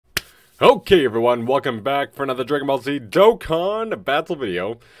Okay everyone, welcome back for another Dragon Ball Z Dokkan battle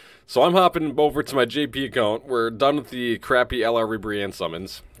video. So I'm hopping over to my JP account. We're done with the crappy LR Rebrian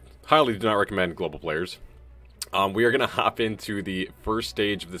summons. Highly do not recommend global players. We are going to hop into the first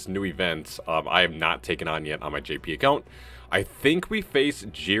stage of this new event. I have not taken on yet on my JP account. I think we face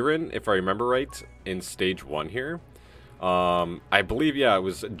JIREN, if I remember right, in stage 1 here. I believe, yeah, it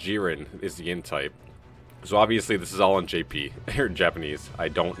was JIREN is the in type. So obviously this is all in JP, or Japanese. I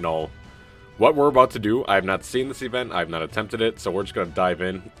don't know what we're about to do. I have not seen this event, I have not attempted it, so we're just going to dive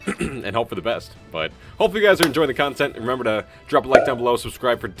in and hope for the best. But hopefully you guys are enjoying the content. Remember to drop a like down below,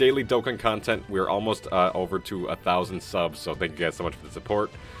 subscribe for daily Dokkan content. We're almost over to 1,000 subs, so thank you guys so much for the support.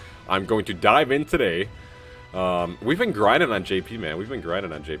 I'm going to dive in today. We've been grinding on JP, man. We've been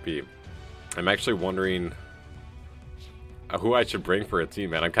grinding on JP. I'm actually wondering who I should bring for a team,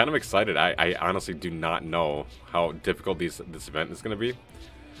 man. I'm kind of excited. I honestly do not know how difficult this event is going to be.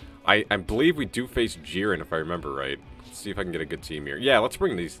 I believe we do face JIREN, if I remember right. Let's see if I can get a good team here. Yeah, let's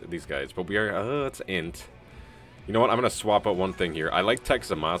bring these guys. But we are, let's int. You know what? I'm going to swap out one thing here. I like Tech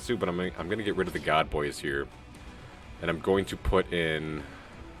Zamasu, but I'm going to get rid of the God Boys here. And I'm going to put in...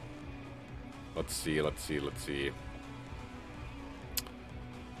 Let's see.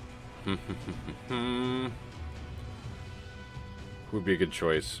 Who would be a good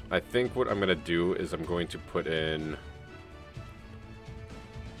choice? I think what I'm going to do is I'm going to put in...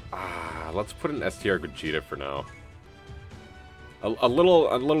 let's put in STR Vegeta for now. A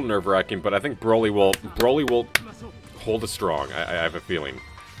little nerve-wracking, but I think Broly will hold us strong. I have a feeling.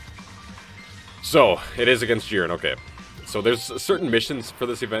 So it is against JIREN. Okay. So there's certain missions for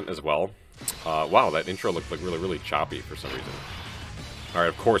this event as well. Wow, that intro looked like really choppy for some reason. All right,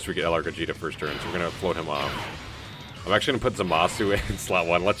 of course we get LR Vegeta first turn, so we're gonna float him off. I'm actually gonna put Zamasu in slot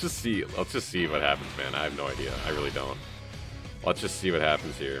 1. Let's just see what happens, man. I have no idea. I really don't. Let's just see what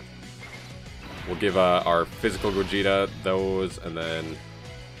happens here. We'll give our physical Gogeta those, and then...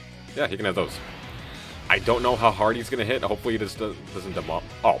 Yeah, he can have those. I don't know how hard he's going to hit. Hopefully he just doesn't demolish...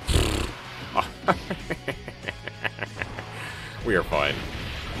 Oh. We are fine.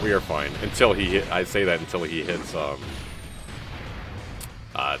 We are fine. Until he hit... I say that until he hits STR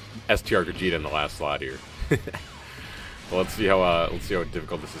Gogeta in the last slot here. Well, let's see how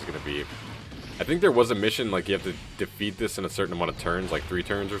difficult this is going to be. I think there was a mission, like you have to defeat this in a certain amount of turns, like 3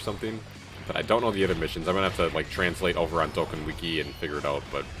 turns or something. But I don't know the other missions. I'm going to have to like translate over on Dokkan Wiki and figure it out.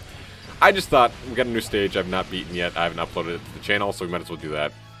 But I just thought, we got a new stage I've not beaten yet. I haven't uploaded it to the channel, so we might as well do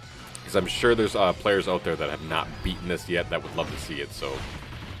that. Because I'm sure there's players out there that have not beaten this yet that would love to see it. So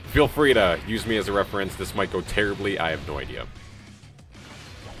feel free to use me as a reference. This might go terribly. I have no idea.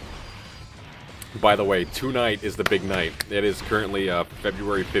 By the way, tonight is the big night. It is currently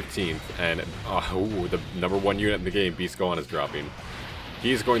February 15th, and the #1 unit in the game, Beast Gohan, is dropping.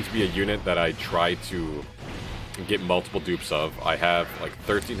 He's going to be a unit that I try to get multiple dupes of. I have like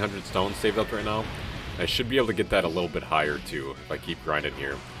 1,300 stones saved up right now. I should be able to get that a little bit higher too if I keep grinding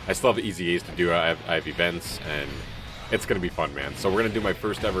here. I still have easy A's to do. I have events, and it's going to be fun, man. So we're going to do my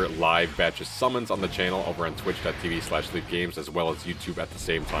first ever live batch of summons on the channel over on twitch.tv/sleepgames, as well as YouTube at the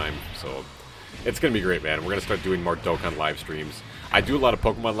same time. So it's going to be great, man. We're going to start doing more Dokkan live streams. I do a lot of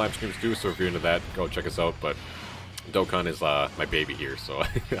Pokemon live streams too, so if you're into that, go check us out. But Dokkan is my baby here, so...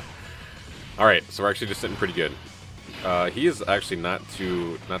 Alright, so we're actually just sitting pretty good. He is actually not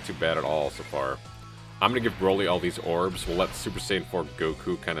too bad at all so far. I'm going to give Broly all these orbs. We'll let Super Saiyan 4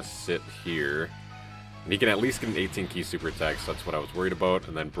 Goku kind of sit here. And he can at least get an 18 key super attack, so that's what I was worried about.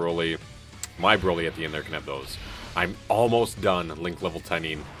 And then Broly, my Broly at the end there can have those. I'm almost done Link level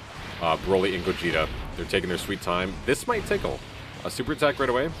 10ing Broly and Gogeta. They're taking their sweet time. This might tickle. A super attack right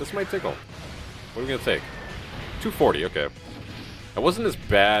away? This might tickle. What are we going to take? 240, okay. It wasn't as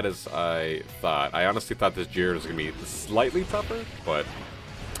bad as I thought. I honestly thought this JIREN was going to be slightly tougher, but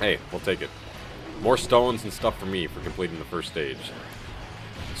hey, we'll take it. More stones and stuff for me for completing the first stage.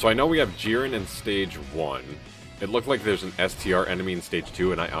 So I know we have JIREN in stage 1. It looked like there's an STR enemy in stage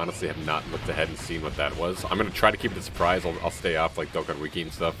 2, and I honestly have not looked ahead and seen what that was. I'm going to try to keep it a surprise. I'll stay off like Dokkan Wiki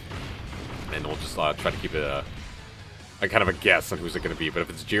and stuff, and we'll just try to keep it a kind of a guess on who's it going to be. But if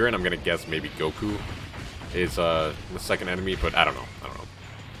it's JIREN, I'm going to guess maybe Goku is the second enemy, but I don't know.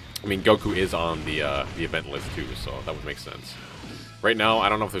 I mean, Goku is on the event list too, so that would make sense. Right now, I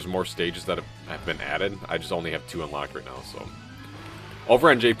don't know if there's more stages that have been added. I just only have 2 unlocked right now, so...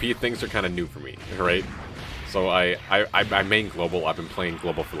 Over on JP, things are kind of new for me, right? So I main Global. I've been playing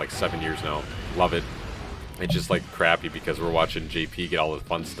Global for like 7 years now. Love it. It's just like crappy because we're watching JP get all the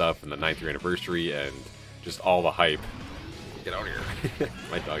fun stuff and the 9th year anniversary and just all the hype. Get out of here.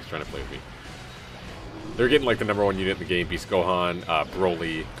 My dog's trying to play with me. They're getting like the #1 unit in the game. Beast Gohan,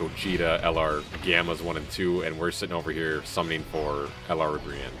 Broly, Gogeta, LR, Gammas 1 and 2, and we're sitting over here summoning for LR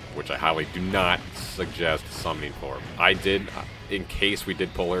Brienne, which I highly do not suggest summoning for. I did, in case we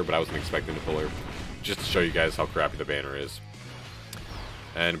did pull her, but I wasn't expecting to pull her, just to show you guys how crappy the banner is.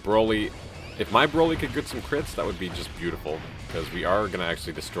 And Broly, if my Broly could get some crits, that would be just beautiful, because we are going to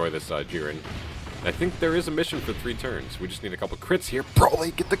actually destroy this Jiren. I think there is a mission for 3 turns. We just need a couple crits here.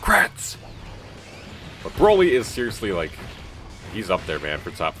 Broly, get the crits! But Broly is seriously, like, he's up there, man, for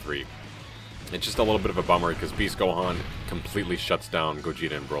top 3. It's just a little bit of a bummer, because Beast Gohan completely shuts down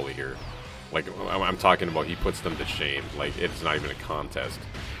Gogeta and Broly here. Like, I'm talking about he puts them to shame. Like, it's not even a contest.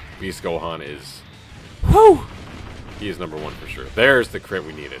 Beast Gohan is... Whew! He is #1 for sure. There's the crit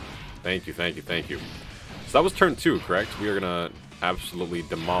we needed. Thank you, thank you, thank you. So that was turn 2, correct? We are going to absolutely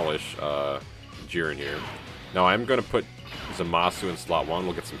demolish Jiren here. Now, I'm going to put Zamasu in slot 1.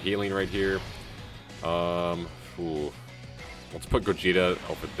 We'll get some healing right here. Let's put Gogeta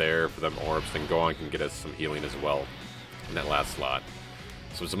over there for them orbs, then Gohan can get us some healing as well in that last slot.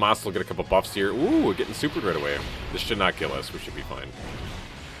 So Zamasu will get a couple buffs here. Ooh, we're getting supered right away. This should not kill us. We should be fine.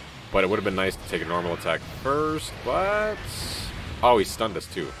 But it would have been nice to take a normal attack first, but... Oh, he stunned us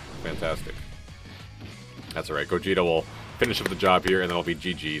too. Fantastic. That's alright. Gogeta will finish up the job here, and then it'll be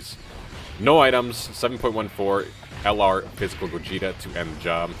GG's. No items, 7.14, LR physical Gogeta to end the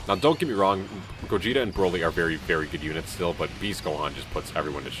job. Now, don't get me wrong, Gogeta and Broly are very, very good units still, but Beast Gohan just puts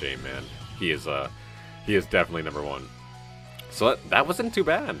everyone to shame, man. He is definitely #1. So that wasn't too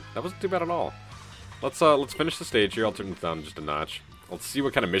bad. That wasn't too bad at all. Let's finish the stage here. I'll turn it down just a notch. Let's see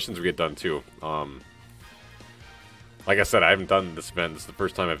what kind of missions we get done too. Like I said, I haven't done this event. This is the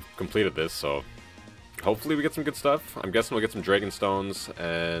first time I've completed this, so hopefully we get some good stuff. I'm guessing we'll get some Dragon Stones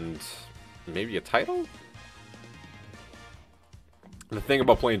and maybe a title? The thing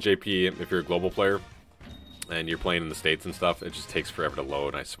about playing JP, if you're a global player and you're playing in the States and stuff, it just takes forever to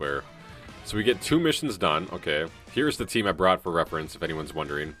load, I swear. So we get 2 missions done. Okay, here's the team I brought for reference, if anyone's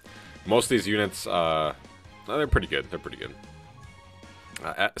wondering. Most of these units, they're pretty good. They're pretty good.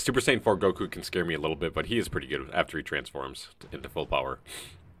 Super Saiyan 4 Goku can scare me a little bit, but he is pretty good after he transforms into full power.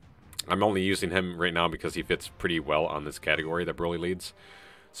 I'm only using him right now because he fits pretty well on this category that Broly leads.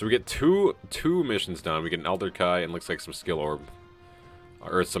 So we get two missions done. We get an Elder Kai and looks like some skill orb.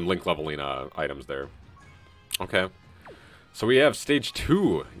 Or some link leveling items there. Okay. So we have stage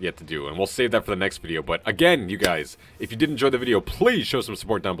 2 yet to do, and we'll save that for the next video. But again, you guys, if you did enjoy the video, please show some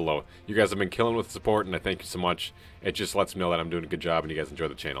support down below. You guys have been killing with the support, and I thank you so much. It just lets me know that I'm doing a good job and you guys enjoy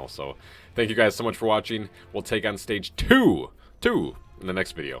the channel. So thank you guys so much for watching. We'll take on stage 2 in the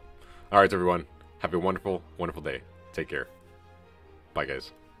next video. Alright, everyone. Have a wonderful, wonderful day. Take care. Bye,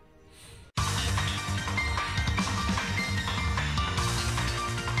 guys.